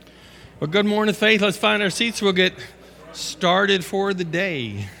Well, good morning, Faith. Let's find our seats. We'll get started for the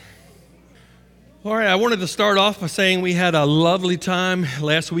day. All right, I wanted to start off by saying we had a lovely time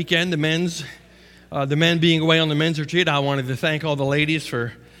last weekend, the men being away on the men's retreat. I wanted to thank all the ladies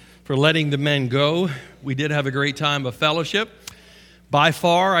for letting the men go. We did have a great time of fellowship. By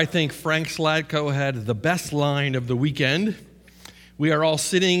far, I think Frank Sladko had the best line of the weekend. We are all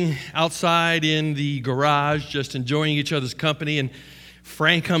sitting outside in the garage just enjoying each other's company, and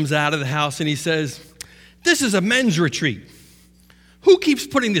Frank comes out of the house and he says, "This is a men's retreat. Who keeps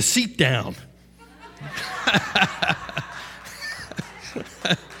putting the seat down?"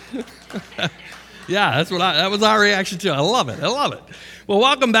 Yeah, that was our reaction too. I love it. Well,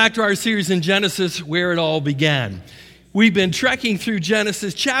 welcome back to our series in Genesis, where it all began. We've been trekking through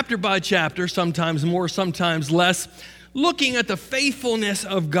Genesis chapter by chapter, sometimes more, sometimes less, looking at the faithfulness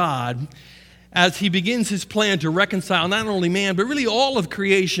of God as he begins his plan to reconcile not only man, but really all of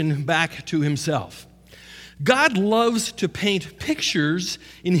creation back to himself. God loves to paint pictures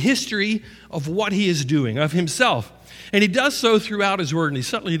in history of what he is doing, of himself. And he does so throughout his word, and he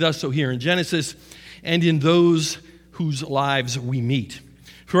certainly does so here in Genesis and in those whose lives we meet.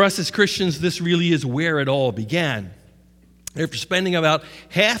 For us as Christians, this really is where it all began. After spending about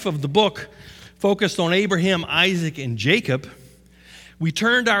half of the book focused on Abraham, Isaac, and Jacob, we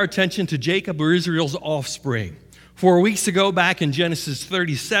turned our attention to Jacob, or Israel's offspring. 4 weeks ago, back in Genesis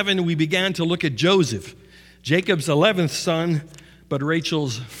 37, we began to look at Joseph, Jacob's 11th son, but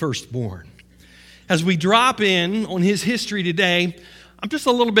Rachel's firstborn. As we drop in on his history today, I'm just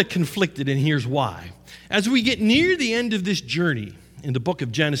a little bit conflicted, and here's why. As we get near the end of this journey in the book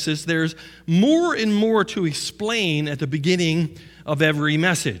of Genesis, there's more and more to explain at the beginning of every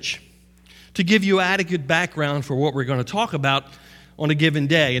message to give you adequate background for what we're going to talk about on a given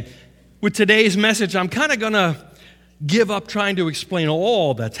day. And with today's message, I'm kind of going to give up trying to explain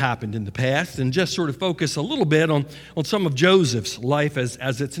all that's happened in the past and just sort of focus a little bit on some of Joseph's life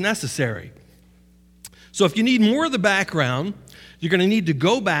as it's necessary. So if you need more of the background, you're going to need to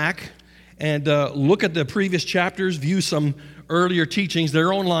go back and look at the previous chapters, view some earlier teachings.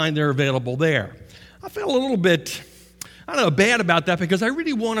 They're online. They're available there. I feel a little bit bad about that because I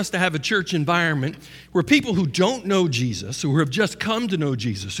really want us to have a church environment where people who don't know Jesus, who have just come to know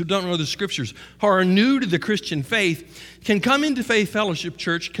Jesus, who don't know the scriptures, who are new to the Christian faith, can come into Faith Fellowship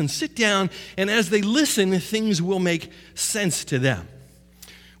Church, can sit down, and as they listen, things will make sense to them.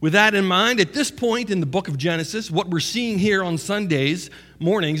 With that in mind, at this point in the book of Genesis, what we're seeing here on Sundays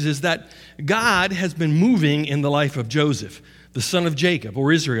mornings is that God has been moving in the life of Joseph, the son of Jacob,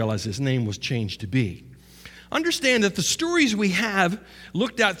 or Israel as his name was changed to be. Understand that the stories we have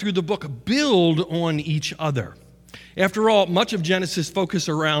looked at through the book build on each other. After all, much of Genesis focuses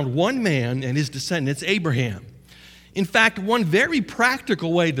around one man and his descendants, Abraham. In fact, one very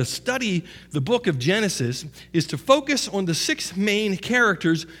practical way to study the book of Genesis is to focus on the 6 main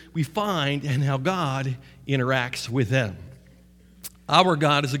characters we find and how God interacts with them. Our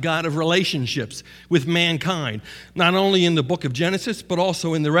God is a God of relationships with mankind, not only in the book of Genesis, but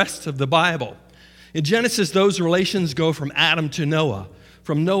also in the rest of the Bible. In Genesis, those relations go from Adam to Noah,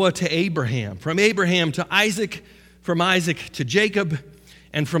 from Noah to Abraham, from Abraham to Isaac, from Isaac to Jacob,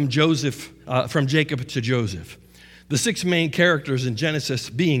 and from Jacob to Joseph. The 6 main characters in Genesis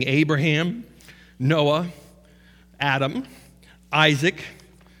being Abraham, Noah, Adam, Isaac,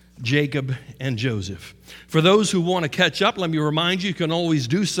 Jacob, and Joseph. For those who want to catch up, let me remind you can always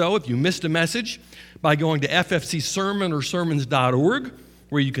do so if you missed a message by going to FFC Sermon or sermons.org,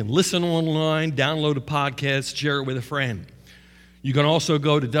 where you can listen online, download a podcast, share it with a friend. You can also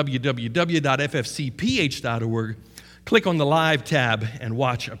go to www.ffcph.org, click on the Live tab, and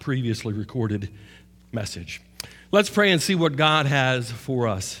watch a previously recorded message. Let's pray and see what God has for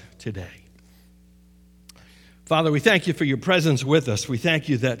us today. Father, we thank you for your presence with us. We thank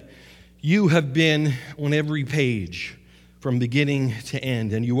you that you have been on every page from beginning to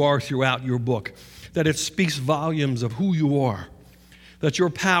end, and you are throughout your book, that it speaks volumes of who you are, that your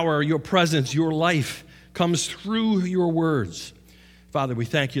power, your presence, your life comes through your words. Father, we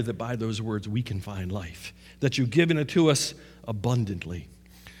thank you that by those words we can find life, that you've given it to us abundantly.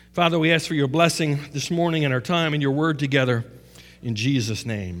 Father, we ask for your blessing this morning and our time in your word together. In Jesus'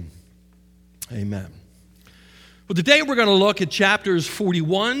 name, amen. Well, today we're going to look at chapters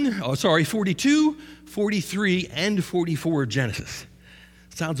 42, 43, and 44 of Genesis.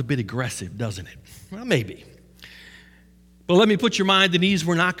 Sounds a bit aggressive, doesn't it? Well, maybe. But let me put your mind at ease.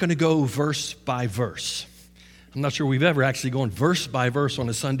 We're not going to go verse by verse. I'm not sure we've ever actually gone verse by verse on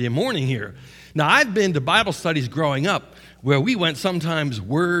a Sunday morning here. Now, I've been to Bible studies growing up where we went sometimes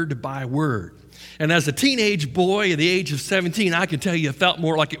word by word. And as a teenage boy at the age of 17, I can tell you it felt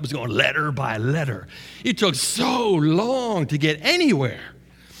more like it was going letter by letter. It took so long to get anywhere.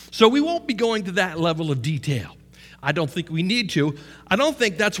 So we won't be going to that level of detail. I don't think we need to. I don't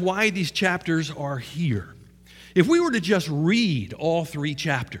think that's why these chapters are here. If we were to just read all 3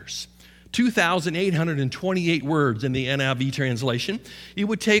 chapters, 2,828 words in the NIV translation, it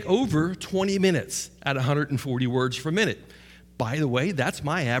would take over 20 minutes at 140 words per minute. By the way, that's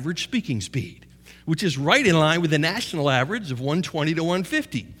my average speaking speed, which is right in line with the national average of 120 to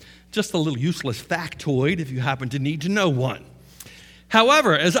 150. Just a little useless factoid if you happen to need to know one.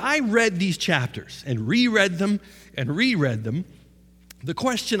 However, as I read these chapters and reread them, the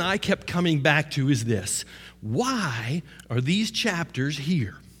question I kept coming back to is this: why are these chapters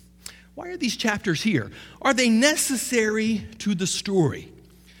here? Why are these chapters here? Are they necessary to the story?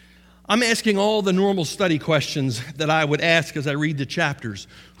 I'm asking all the normal study questions that I would ask as I read the chapters: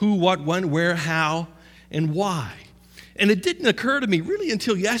 who, what, when, where, how, and why. And it didn't occur to me really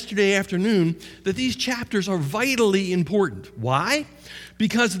until yesterday afternoon that these chapters are vitally important. Why?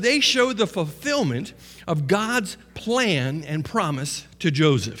 Because they show the fulfillment of God's plan and promise to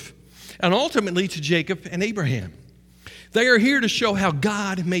Joseph, and ultimately to Jacob and Abraham. They are here to show how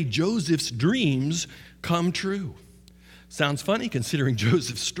God made Joseph's dreams come true. Sounds funny considering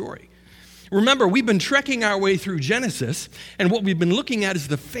Joseph's story. Remember, we've been trekking our way through Genesis, and what we've been looking at is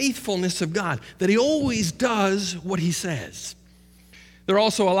the faithfulness of God, that he always does what he says. There are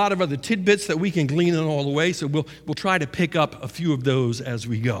also a lot of other tidbits that we can glean on all the way, so we'll try to pick up a few of those as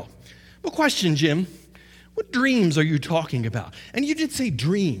we go. Well, question, Jim, what dreams are you talking about? And you did say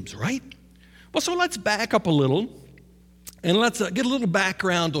dreams, right? Well, so let's back up a little, and let's get a little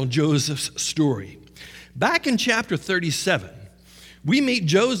background on Joseph's story. Back in chapter 37, we meet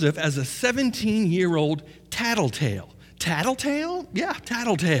Joseph as a 17-year-old tattletale. Tattletale? Yeah,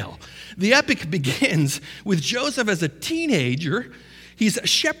 tattletale. The epic begins with Joseph as a teenager. He's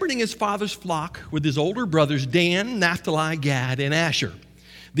shepherding his father's flock with his older brothers Dan, Naphtali, Gad, and Asher.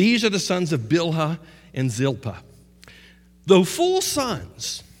 These are the sons of Bilhah and Zilpah. Though full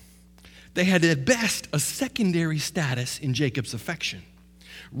sons, they had at best a secondary status in Jacob's affection.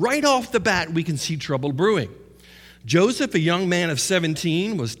 Right off the bat, we can see trouble brewing. Joseph, a young man of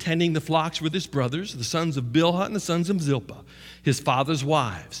 17, was tending the flocks with his brothers, the sons of Bilhah and the sons of Zilpah, his father's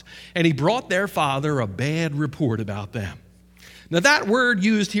wives. And he brought their father a bad report about them. Now, that word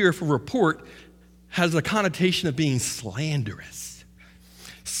used here for report has a connotation of being slanderous.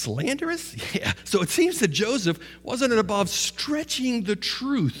 Slanderous? Yeah. So it seems that Joseph wasn't above stretching the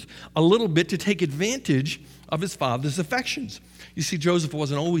truth a little bit to take advantage of his father's affections. You see, Joseph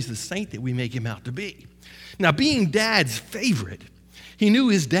wasn't always the saint that we make him out to be. Now, being Dad's favorite, he knew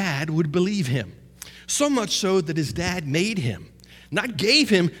his dad would believe him. So much so that his dad made him, not gave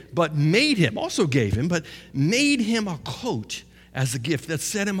him, but made him, also gave him, but made him a coat as a gift that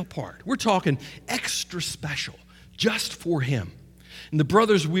set him apart. We're talking extra special, just for him. And the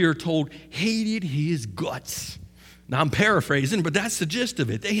brothers, we are told, hated his guts. Now, I'm paraphrasing, but that's the gist of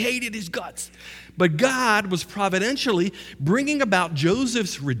it. They hated his guts. But God was providentially bringing about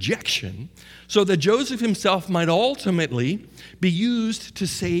Joseph's rejection so that Joseph himself might ultimately be used to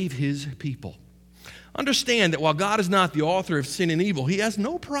save his people. Understand that while God is not the author of sin and evil, he has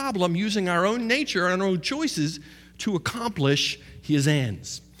no problem using our own nature and our own choices to accomplish his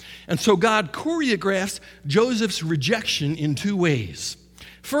ends. And so God choreographs Joseph's rejection in 2 ways.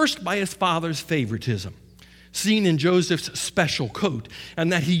 First, by his father's favoritism, seen in Joseph's special coat,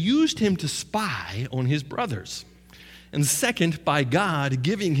 and that he used him to spy on his brothers. And second, by God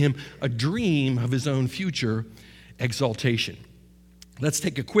giving him a dream of his own future exaltation. Let's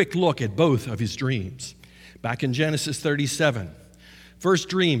take a quick look at both of his dreams. Back in Genesis 37, first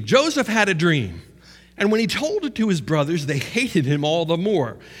dream, Joseph had a dream. And when he told it to his brothers, they hated him all the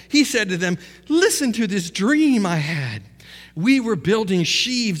more. He said to them, "Listen to this dream I had. We were building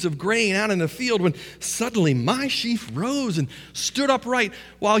sheaves of grain out in the field when suddenly my sheaf rose and stood upright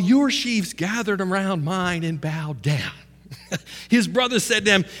while your sheaves gathered around mine and bowed down." His brothers said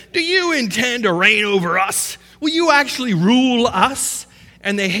to him, "Do you intend to reign over us? Will you actually rule us?"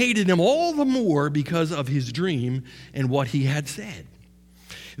 And they hated him all the more because of his dream and what he had said.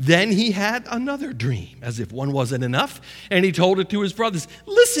 Then he had another dream, as if one wasn't enough, and he told it to his brothers.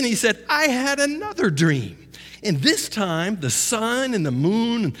 "Listen," he said, "I had another dream. And this time, the sun and the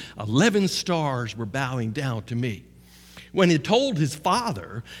moon and 11 stars were bowing down to me." When he told his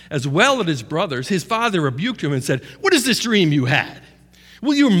father, as well as his brothers, his father rebuked him and said, "What is this dream you had?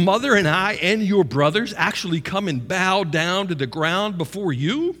 Will your mother and I and your brothers actually come and bow down to the ground before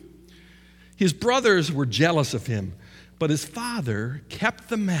you?" His brothers were jealous of him, but his father kept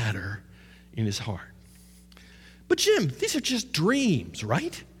the matter in his heart. But Jim, these are just dreams,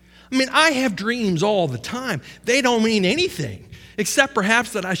 right? I mean, I have dreams all the time. They don't mean anything, except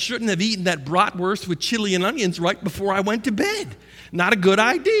perhaps that I shouldn't have eaten that bratwurst with chili and onions right before I went to bed. Not a good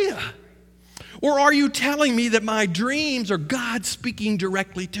idea. Or are you telling me that my dreams are God speaking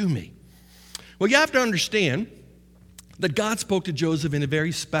directly to me? Well, you have to understand that God spoke to Joseph in a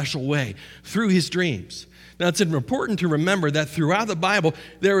very special way through his dreams. Now, it's important to remember that throughout the Bible,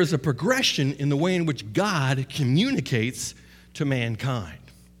 there is a progression in the way in which God communicates to mankind.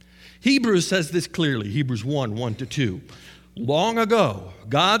 Hebrews says this clearly, Hebrews 1:1-2. Long ago,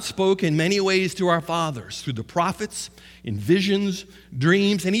 God spoke in many ways to our fathers through the prophets, in visions,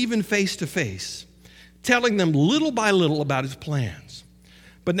 dreams, and even face to face, telling them little by little about his plans.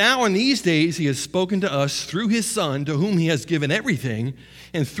 But now in these days, he has spoken to us through his Son, to whom he has given everything,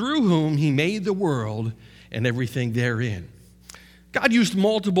 and through whom he made the world and everything therein. God used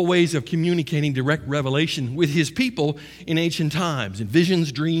multiple ways of communicating direct revelation with his people in ancient times, in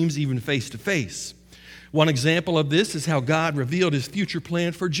visions, dreams, even face to face. One example of this is how God revealed his future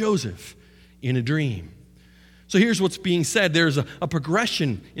plan for Joseph in a dream. So here's what's being said. There's a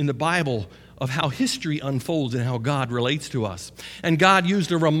progression in the Bible of how history unfolds and how God relates to us. And God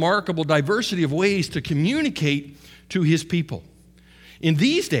used a remarkable diversity of ways to communicate to his people. In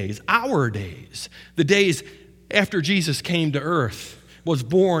these days, our days, the days after Jesus came to earth, was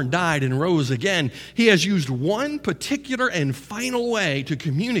born, died, and rose again, he has used one particular and final way to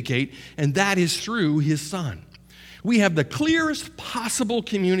communicate, and that is through his Son. We have the clearest possible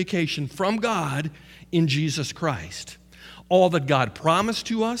communication from God in Jesus Christ. All that God promised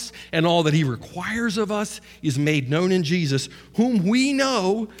to us and all that he requires of us is made known in Jesus, whom we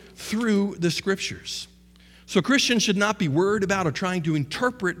know through the Scriptures. So Christians should not be worried about or trying to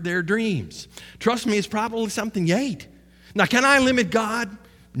interpret their dreams. Trust me, it's probably something you ate. Now, can I limit God?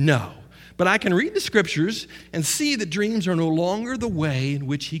 No. But I can read the Scriptures and see that dreams are no longer the way in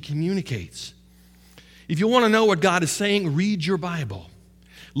which he communicates. If you want to know what God is saying, read your Bible.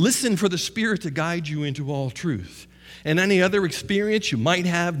 Listen for the Spirit to guide you into all truth. And any other experience you might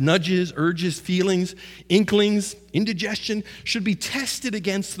have, nudges, urges, feelings, inklings, indigestion, should be tested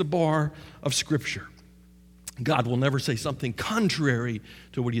against the bar of Scripture. God will never say something contrary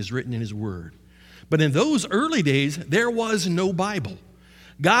to what he has written in his word. But in those early days, there was no Bible.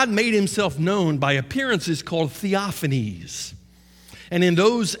 God made himself known by appearances called theophanies. And in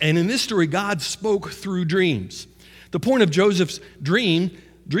this story, God spoke through dreams. The point of Joseph's dreams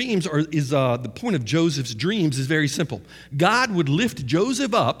is very simple. God would lift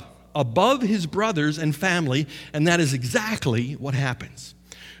Joseph up above his brothers and family, and that is exactly what happens.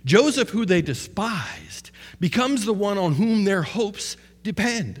 Joseph, who they despised, becomes the one on whom their hopes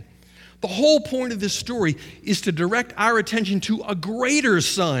depend. The whole point of this story is to direct our attention to a greater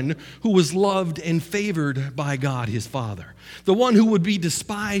son who was loved and favored by God his Father, the one who would be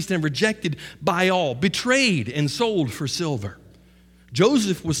despised and rejected by all, betrayed and sold for silver.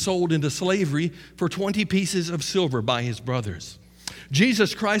 Joseph was sold into slavery for 20 pieces of silver by his brothers.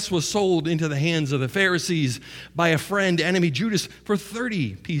 Jesus Christ was sold into the hands of the Pharisees by a friend, enemy Judas, for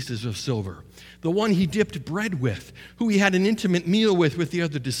 30 pieces of silver, the one he dipped bread with, who he had an intimate meal with the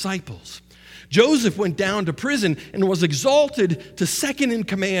other disciples. Joseph went down to prison and was exalted to second in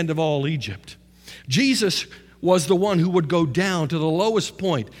command of all Egypt. Jesus was the one who would go down to the lowest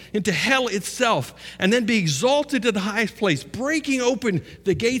point, into hell itself, and then be exalted to the highest place, breaking open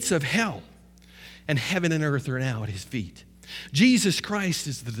the gates of hell. And heaven and earth are now at his feet. Jesus Christ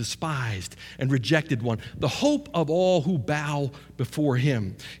is the despised and rejected one, the hope of all who bow before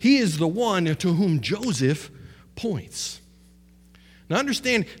him. He is the one to whom Joseph points. Now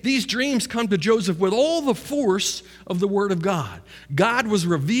understand, these dreams come to Joseph with all the force of the Word of God. God was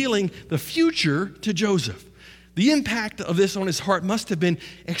revealing the future to Joseph. The impact of this on his heart must have been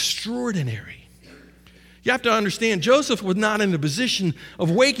extraordinary. You have to understand, Joseph was not in a position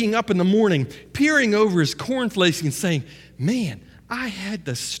of waking up in the morning, peering over his cornflakes and saying, "Man, I had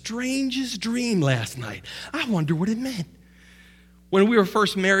the strangest dream last night. I wonder what it meant." When we were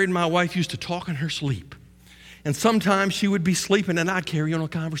first married, my wife used to talk in her sleep. And sometimes she would be sleeping and I'd carry on a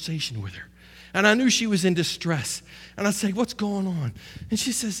conversation with her. And I knew she was in distress. And I'd say, "What's going on?" And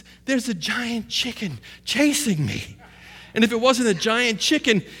she says, "There's a giant chicken chasing me." And if it wasn't a giant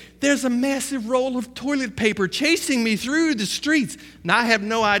chicken, there's a massive roll of toilet paper chasing me through the streets. And I have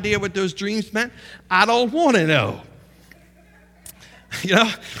no idea what those dreams meant. I don't want to know.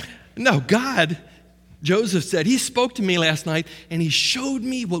 No, God, Joseph said, he spoke to me last night and he showed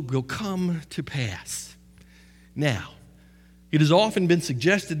me what will come to pass. Now, it has often been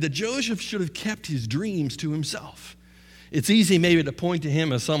suggested that Joseph should have kept his dreams to himself. It's easy maybe to point to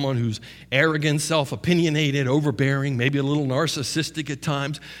him as someone who's arrogant, self-opinionated, overbearing, maybe a little narcissistic at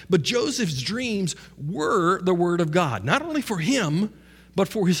times. But Joseph's dreams were the word of God, not only for him, but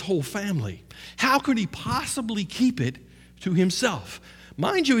for his whole family. How could he possibly keep it to himself?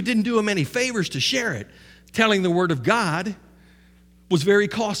 Mind you, it didn't do him any favors to share it. Telling the word of God was very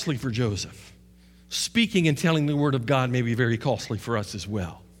costly for Joseph. Speaking and telling the word of God may be very costly for us as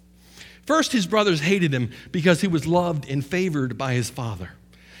well. First, his brothers hated him because he was loved and favored by his father.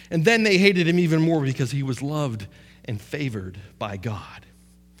 And then they hated him even more because he was loved and favored by God.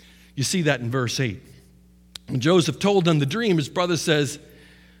 You see that in verse 8. When Joseph told them the dream, his brothers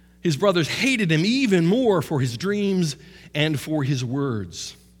hated him even more for his dreams and for his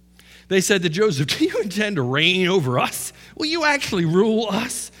words. They said to Joseph, "Do you intend to reign over us? Will you actually rule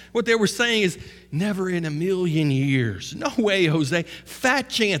us?" What they were saying is, never in a million years. No way, Jose. Fat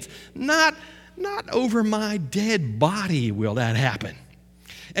chance. Not over my dead body will that happen.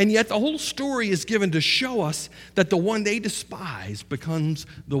 And yet the whole story is given to show us that the one they despise becomes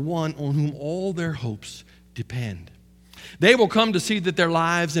the one on whom all their hopes depend. They will come to see that their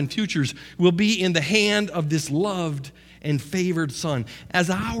lives and futures will be in the hand of this loved and favored Son, as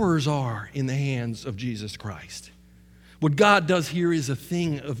ours are in the hands of Jesus Christ. What God does here is a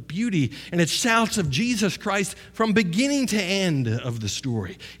thing of beauty, and it shouts of Jesus Christ from beginning to end of the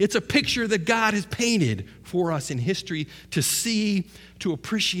story. It's a picture that God has painted for us in history to see, to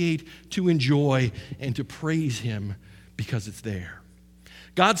appreciate, to enjoy, and to praise him because it's there.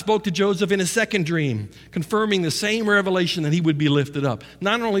 God spoke to Joseph in a second dream, confirming the same revelation that he would be lifted up,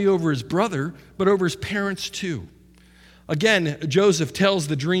 not only over his brother, but over his parents too. Again, Joseph tells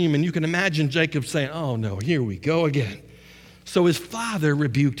the dream, and you can imagine Jacob saying, "Oh no, here we go again." So his father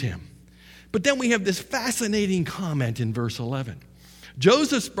rebuked him. But then we have this fascinating comment in verse 11.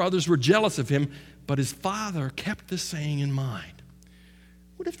 Joseph's brothers were jealous of him, but his father kept the saying in mind.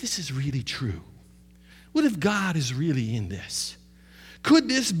 What if this is really true? What if God is really in this? Could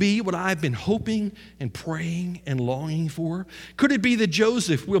this be what I've been hoping and praying and longing for? Could it be that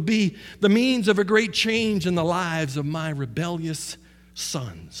Joseph will be the means of a great change in the lives of my rebellious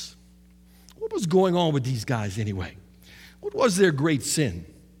sons? What was going on with these guys anyway? What was their great sin?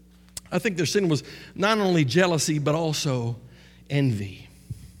 I think their sin was not only jealousy, but also envy.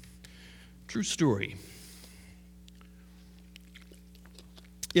 True story.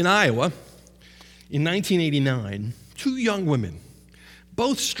 In Iowa, in 1989, two young women,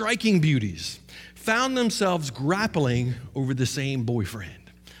 both striking beauties, found themselves grappling over the same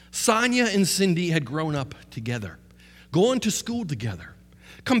boyfriend. Sonia and Cindy had grown up together, going to school together,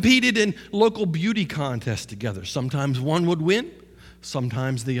 competed in local beauty contests together. Sometimes one would win,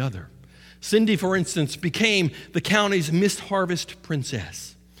 sometimes the other. Cindy, for instance, became the county's Miss Harvest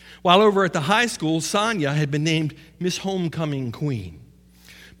Princess, while over at the high school, Sonia had been named Miss Homecoming Queen.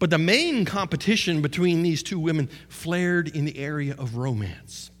 But the main competition between these two women flared in the area of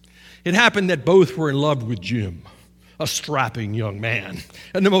romance. It happened that both were in love with Jim, a strapping young man,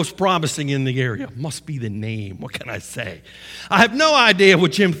 and the most promising in the area. Must be the name, what can I say? I have no idea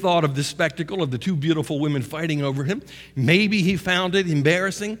what Jim thought of this spectacle of the two beautiful women fighting over him. Maybe he found it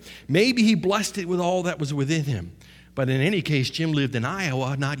embarrassing. Maybe he blessed it with all that was within him. But in any case, Jim lived in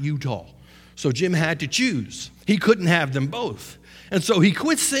Iowa, not Utah. So Jim had to choose. He couldn't have them both. And so he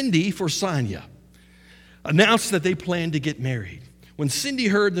quit Cindy for Sonia, announced that they planned to get married. When Cindy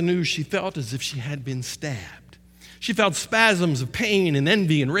heard the news, she felt as if she had been stabbed. She felt spasms of pain and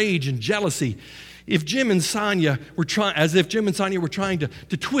envy and rage and jealousy, as if Jim and Sonia were trying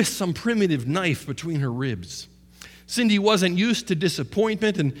to twist some primitive knife between her ribs. Cindy wasn't used to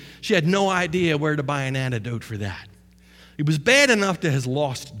disappointment, and she had no idea where to buy an antidote for that. It was bad enough to have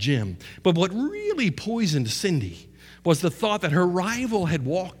lost Jim, but what really poisoned Cindy was the thought that her rival had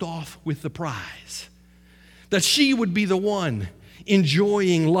walked off with the prize, that she would be the one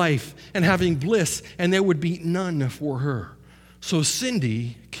enjoying life and having bliss, and there would be none for her. So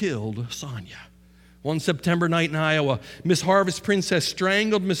Cindy killed Sonia. One September night in Iowa, Miss Harvest Princess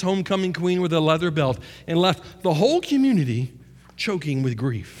strangled Miss Homecoming Queen with a leather belt and left the whole community choking with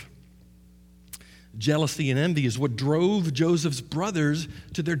grief. Jealousy and envy is what drove Joseph's brothers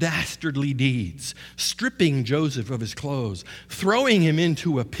to their dastardly deeds, stripping Joseph of his clothes, throwing him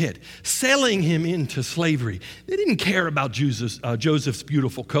into a pit, selling him into slavery. They didn't care about Joseph's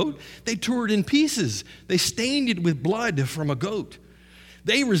beautiful coat. They tore it in pieces. They stained it with blood from a goat.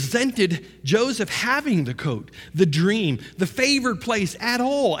 They resented Joseph having the coat, the dream, the favored place at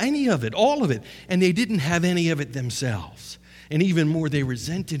all, any of it, all of it, and they didn't have any of it themselves. And even more, they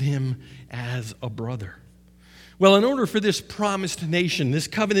resented him as a brother. Well, in order for this promised nation, this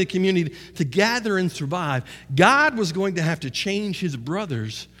covenant community to gather and survive, God was going to have to change his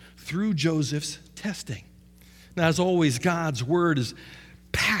brothers through Joseph's testing. Now, as always, God's word is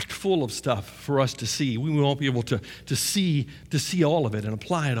packed full of stuff for us to see. We won't be able to see all of it and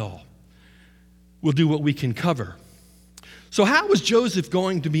apply it all. We'll do what we can cover. So how was Joseph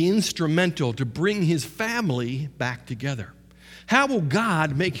going to be instrumental to bring his family back together? How will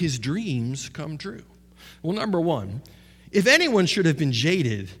God make his dreams come true? Well, number one, if anyone should have been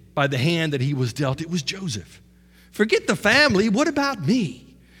jaded by the hand that he was dealt, it was Joseph. Forget the family. What about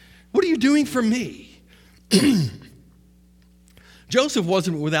me? What are you doing for me? Joseph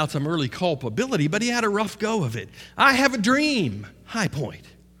wasn't without some early culpability, but he had a rough go of it. I have a dream. High point.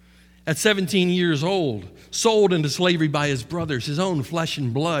 At 17 years old, sold into slavery by his brothers, his own flesh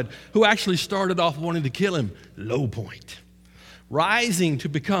and blood, who actually started off wanting to kill him. Low point. Rising to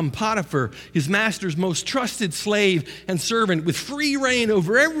become Potiphar, his master's most trusted slave and servant, with free reign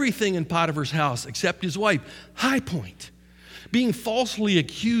over everything in Potiphar's house except his wife. High point. Being falsely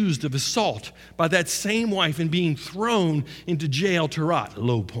accused of assault by that same wife and being thrown into jail to rot.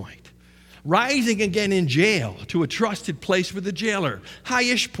 Low point. Rising again in jail to a trusted place for the jailer.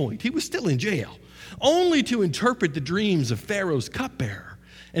 High-ish point. He was still in jail. Only to interpret the dreams of Pharaoh's cupbearer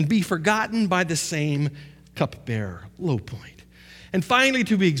and be forgotten by the same cupbearer. Low point. And finally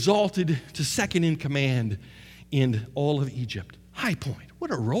to be exalted to second in command in all of Egypt. High point.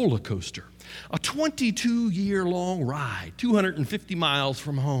 What a roller coaster. A 22-year-long ride, 250 miles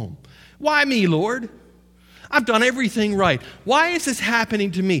from home. Why me, Lord? I've done everything right. Why is this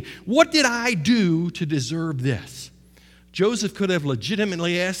happening to me? What did I do to deserve this? Joseph could have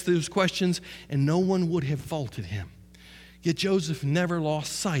legitimately asked those questions, and no one would have faulted him. Yet Joseph never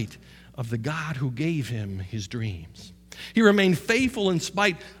lost sight of the God who gave him his dreams. He remained faithful in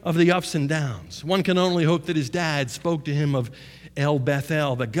spite of the ups and downs. One can only hope that his dad spoke to him of El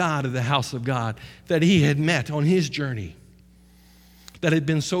Bethel, the God of the house of God, that he had met on his journey, that had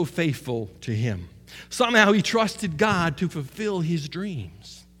been so faithful to him. Somehow he trusted God to fulfill his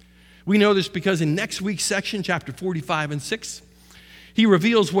dreams. We know this because in next week's section, chapter 45 and 6, he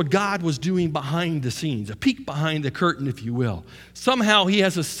reveals what God was doing behind the scenes, a peek behind the curtain, if you will. Somehow he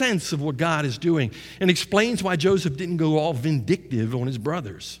has a sense of what God is doing and explains why Joseph didn't go all vindictive on his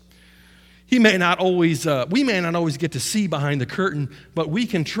brothers. We may not always get to see behind the curtain, but we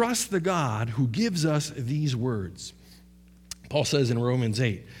can trust the God who gives us these words. Paul says in Romans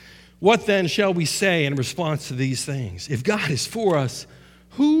 8, "What then shall we say in response to these things? If God is for us,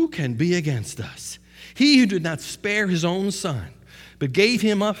 who can be against us? He who did not spare his own son, but gave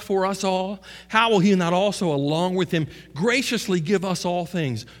him up for us all, how will he not also along with him graciously give us all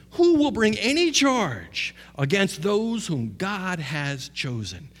things? Who will bring any charge against those whom God has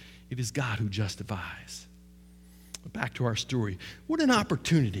chosen? It is God who justifies." But back to our story. What an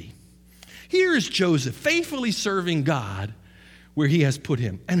opportunity. Here is Joseph faithfully serving God where he has put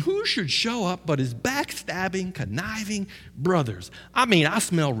him. And who should show up but his backstabbing, conniving brothers? I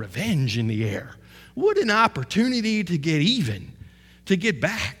smell revenge in the air. What an opportunity to get even, to get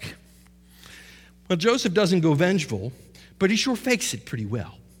back. Well, Joseph doesn't go vengeful, but he sure fakes it pretty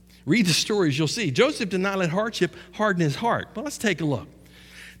well. Read the stories, you'll see. Joseph did not let hardship harden his heart. Well, let's take a look.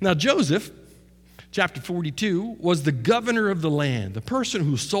 Now, Joseph, chapter 42, was the governor of the land, the person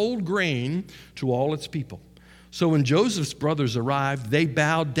who sold grain to all its people. So when Joseph's brothers arrived, they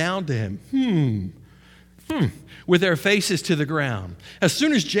bowed down to him, with their faces to the ground. As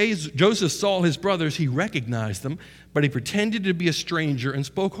soon as Joseph saw his brothers, he recognized them, but he pretended to be a stranger and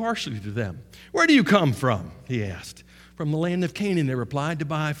spoke harshly to them. "Where do you come from?" he asked. "From the land of Canaan," they replied, "to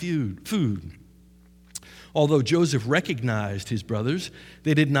buy food." Although Joseph recognized his brothers,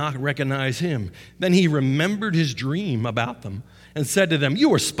 they did not recognize him. Then he remembered his dream about them and said to them,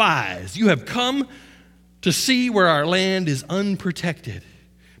 "You are spies. You have come to see where our land is unprotected."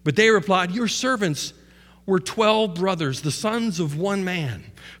 But they replied, "Your servants were 12 brothers, the sons of one man,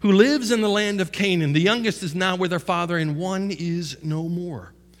 who lives in the land of Canaan. The youngest is now with her father, and one is no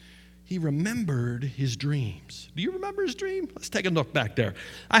more." He remembered his dreams. Do you remember his dream? Let's take a look back there.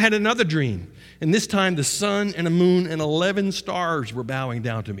 "I had another dream, and this time the sun and the moon and 11 stars were bowing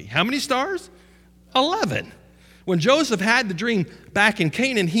down to me." How many stars? 11. When Joseph had the dream back in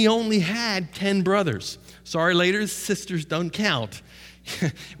Canaan, he only had 10 brothers. Sorry, ladies, sisters don't count.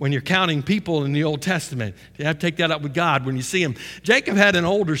 When you're counting people in the Old Testament, you have to take that up with God when you see him. Jacob had an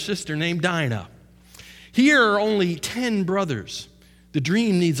older sister named Dinah. Here are only 10 brothers. The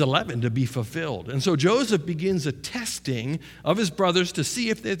dream needs 11 to be fulfilled. And so Joseph begins a testing of his brothers to see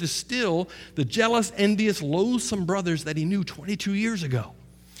if they're still the jealous, envious, loathsome brothers that he knew 22 years ago.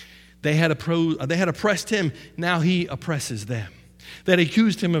 They had oppressed him, now he oppresses them. They had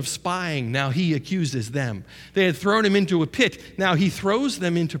accused him of spying, now he accuses them. They had thrown him into a pit, now he throws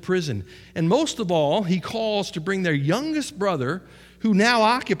them into prison. And most of all, he calls to bring their youngest brother, who now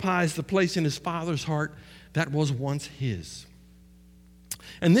occupies the place in his father's heart that was once his.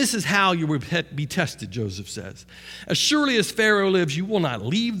 And this is how you will be tested, Joseph says. As surely as Pharaoh lives, you will not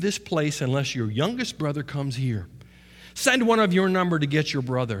leave this place unless your youngest brother comes here. Send one of your number to get your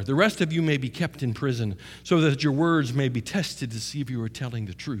brother. The rest of you may be kept in prison, so that your words may be tested to see if you are telling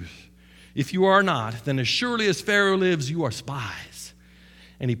the truth. If you are not, then as surely as Pharaoh lives, you are spies.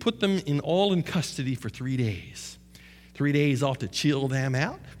 And he put them all in custody for 3 days. 3 days ought to chill them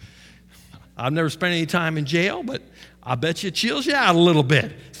out. I've never spent any time in jail, but I bet you it chills you out a little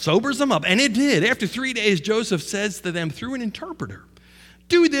bit, sobers them up. And it did. After 3 days, Joseph says to them through an interpreter,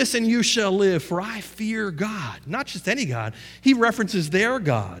 "Do this and you shall live, for I fear God." Not just any God. He references their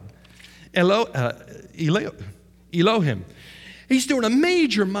God, Elohim. He's doing a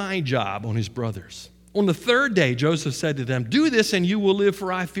major mind job on his brothers. On the third day, Joseph said to them, "Do this and you will live,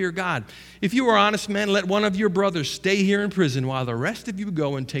 for I fear God. If you are honest men, let one of your brothers stay here in prison while the rest of you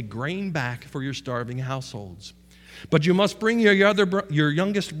go and take grain back for your starving households. But you must bring your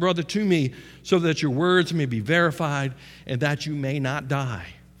youngest brother to me so that your words may be verified and that you may not die."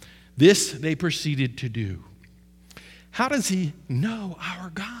 This they proceeded to do. How does he know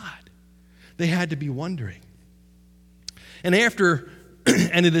our God? They had to be wondering. And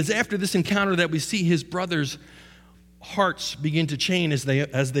it is after this encounter that we see his brothers' hearts begin to change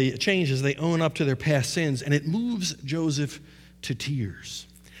as they own up to their past sins, and it moves Joseph to tears.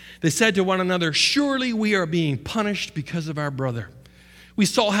 They said to one another, "Surely we are being punished because of our brother. We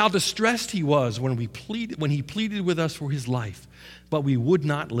saw how distressed he was when he pleaded with us for his life, but we would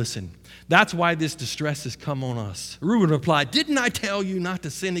not listen. That's why this distress has come on us." Reuben replied, "Didn't I tell you not to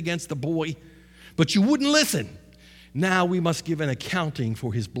sin against the boy? But you wouldn't listen. Now we must give an accounting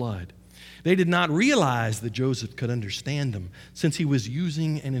for his blood." They did not realize that Joseph could understand them, since he was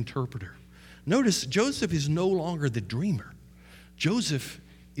using an interpreter. Notice, Joseph is no longer the dreamer. Joseph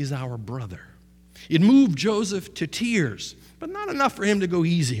is our brother. It moved Joseph to tears, but not enough for him to go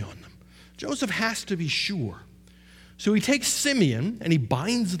easy on them. Joseph has to be sure. So he takes Simeon and he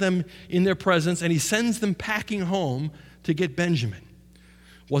binds them in their presence and he sends them packing home to get Benjamin.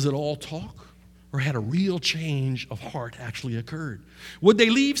 Was it all talk, or had a real change of heart actually occurred? Would they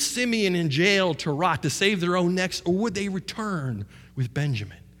leave Simeon in jail to rot, to save their own necks, or would they return with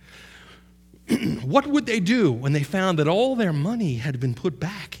Benjamin? What would they do when they found that all their money had been put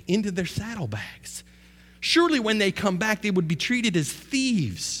back into their saddlebags? Surely when they come back, they would be treated as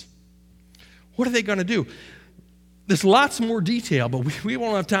thieves. What are they going to do? There's lots more detail, but we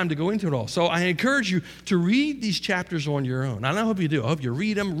won't have time to go into it all. So I encourage you to read these chapters on your own. And I hope you do. I hope you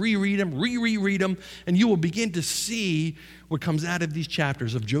read them, reread them, reread them, and you will begin to see what comes out of these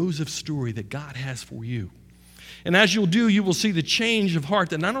chapters of Joseph's story that God has for you. And as you'll do, you will see the change of heart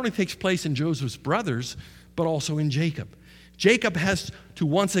that not only takes place in Joseph's brothers, but also in Jacob. Jacob has to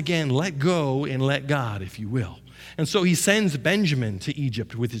once again let go and let God, if you will. And so he sends Benjamin to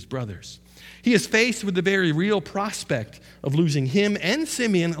Egypt with his brothers. He is faced with the very real prospect of losing him and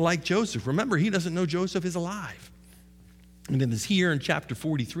Simeon like Joseph. Remember, he doesn't know Joseph is alive. And it is here in chapter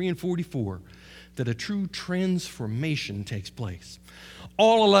 43 and 44 that a true transformation takes place.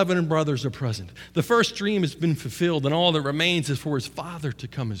 All 11 brothers are present. The first dream has been fulfilled, and all that remains is for his father to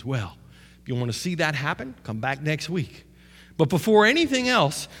come as well. If you want to see that happen, come back next week. But before anything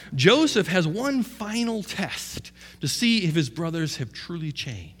else, Joseph has one final test to see if his brothers have truly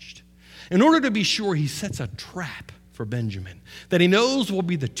changed. In order to be sure, he sets a trap for Benjamin that he knows will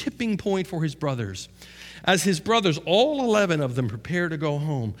be the tipping point for his brothers. As his brothers, all 11 of them, prepare to go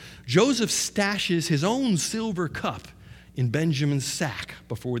home, Joseph stashes his own silver cup in Benjamin's sack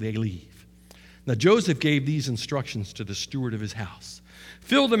before they leave. Now Joseph gave these instructions to the steward of his house: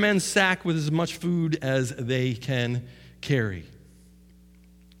 "Fill the men's sack with as much food as they can carry.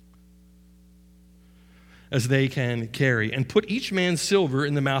 And put each man's silver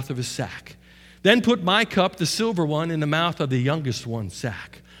in the mouth of his sack. Then put my cup, the silver one, in the mouth of the youngest one's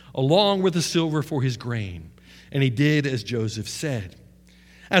sack, along with the silver for his grain." And he did as Joseph said.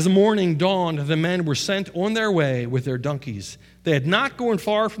 As morning dawned, the men were sent on their way with their donkeys. They had not gone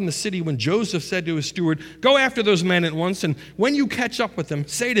far from the city when Joseph said to his steward, "Go after those men at once, and when you catch up with them,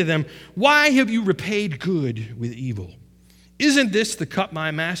 say to them, 'Why have you repaid good with evil? Isn't this the cup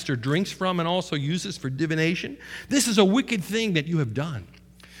my master drinks from and also uses for divination? This is a wicked thing that you have done.'"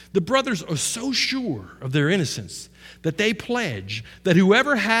 The brothers are so sure of their innocence that they pledge that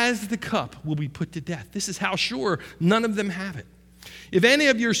whoever has the cup will be put to death. This is how sure none of them have it. If any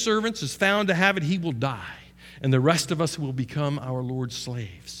of your servants is found to have it, he will die, and the rest of us will become our Lord's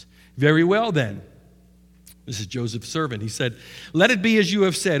slaves. Very well then. This is Joseph's servant. He said, let it be as you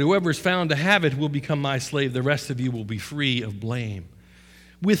have said. Whoever is found to have it will become my slave. The rest of you will be free of blame.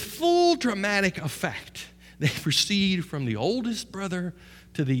 With full dramatic effect, they proceed from the oldest brother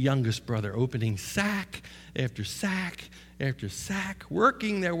to the youngest brother, opening sack after sack after sack,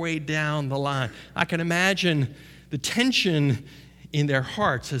 working their way down the line. I can imagine the tension in their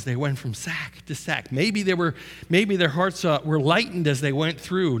hearts as they went from sack to sack. Maybe their hearts were lightened as they went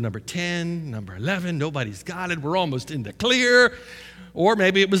through. Number 10, number 11, nobody's got it. We're almost in the clear. Or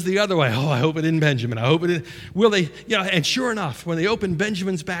maybe it was the other way. Oh, I hope it isn't Benjamin. I hope it is. Will they, and sure enough, when they open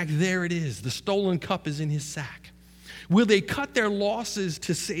Benjamin's back, there it is. The stolen cup is in his sack. Will they cut their losses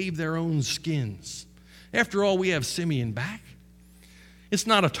to save their own skins? After all, we have Simeon back. It's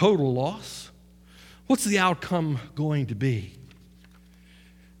not a total loss. What's the outcome going to be?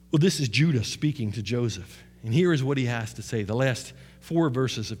 Well, this is Judah speaking to Joseph. And here is what he has to say, the last 4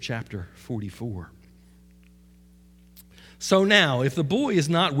 verses of chapter 44. So now, if the boy is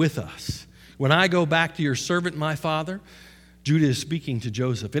not with us, when I go back to your servant, my father, Judah is speaking to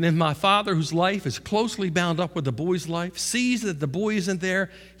Joseph, and if my father, whose life is closely bound up with the boy's life, sees that the boy isn't there,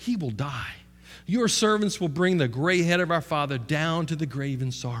 he will die. Your servants will bring the gray head of our father down to the grave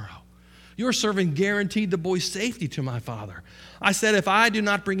in sorrow. Your servant guaranteed the boy's safety to my father. I said, if I do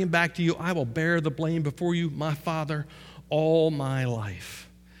not bring him back to you, I will bear the blame before you, my father, all my life.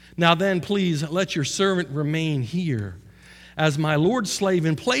 Now then, please, let your servant remain here as my Lord's slave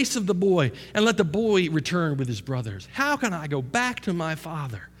in place of the boy, and let the boy return with his brothers. How can I go back to my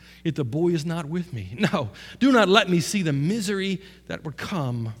father if the boy is not with me? No, do not let me see the misery that would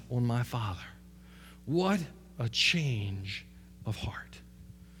come on my father. What a change of heart.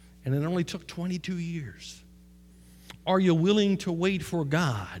 And it only took 22 years. Are you willing to wait for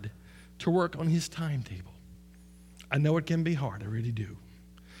God to work on his timetable? I know it can be hard, I really do.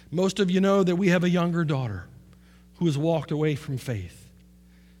 Most of you know that we have a younger daughter who has walked away from faith.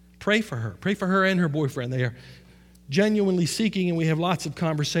 Pray for her. Pray for her and her boyfriend. They are genuinely seeking, and we have lots of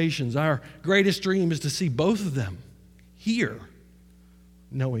conversations. Our greatest dream is to see both of them here,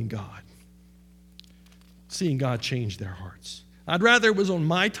 knowing God, seeing God change their hearts. I'd rather it was on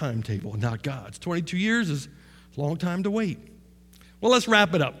my timetable and not God's. 22 years is a long time to wait. Well, let's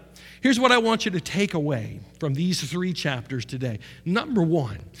wrap it up. Here's what I want you to take away from these 3 chapters today. Number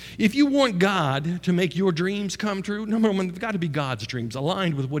 1, if you want God to make your dreams come true, number 1, they've got to be God's dreams,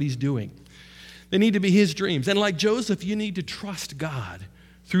 aligned with what he's doing. They need to be his dreams. And like Joseph, you need to trust God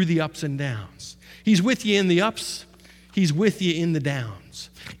through the ups and downs. He's with you in the ups. He's with you in the downs.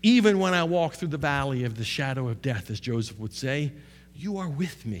 Even when I walk through the valley of the shadow of death, as Joseph would say, you are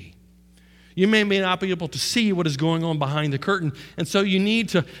with me. You may not be able to see what is going on behind the curtain, and so you need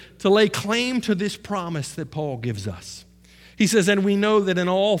to lay claim to this promise that Paul gives us. He says, and we know that in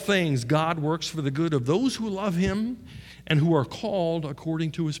all things God works for the good of those who love him and who are called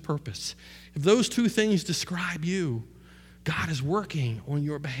according to his purpose. If those 2 things describe you, God is working on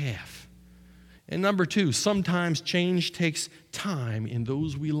your behalf. And number 2, sometimes change takes time in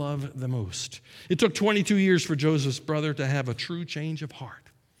those we love the most. It took 22 years for Joseph's brother to have a true change of heart.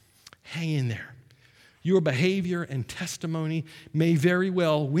 Hang in there. Your behavior and testimony may very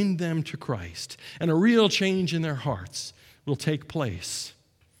well win them to Christ, and a real change in their hearts will take place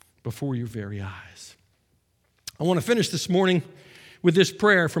before your very eyes. I want to finish this morning with this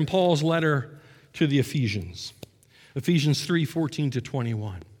prayer from Paul's letter to the Ephesians. Ephesians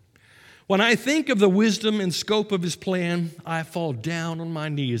 3:14-21. When I think of the wisdom and scope of his plan, I fall down on my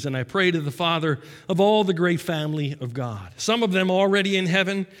knees and I pray to the Father of all the great family of God, some of them already in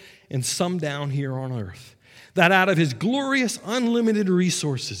heaven and some down here on earth, that out of his glorious unlimited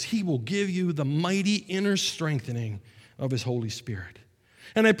resources, he will give you the mighty inner strengthening of his Holy Spirit.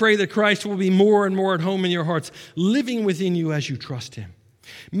 And I pray that Christ will be more and more at home in your hearts, living within you as you trust him.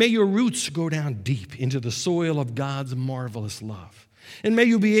 May your roots go down deep into the soil of God's marvelous love. And may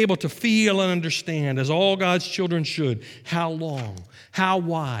you be able to feel and understand, as all God's children should, how long, how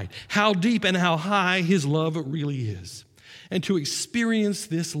wide, how deep, and how high his love really is. And to experience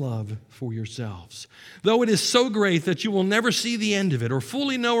this love for yourselves, though it is so great that you will never see the end of it or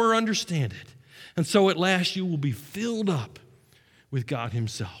fully know or understand it. And so at last you will be filled up with God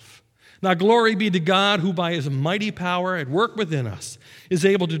himself. Now glory be to God, who by his mighty power at work within us is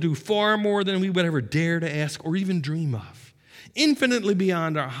able to do far more than we would ever dare to ask or even dream of, infinitely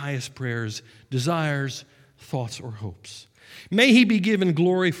beyond our highest prayers, desires, thoughts, or hopes. May he be given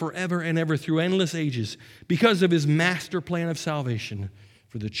glory forever and ever through endless ages because of his master plan of salvation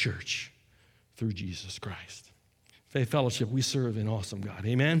for the church through Jesus Christ. Faith Fellowship, we serve an awesome God.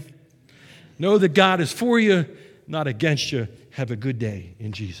 Amen? Know that God is for you, not against you. Have a good day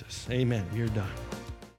in Jesus. Amen. You're done.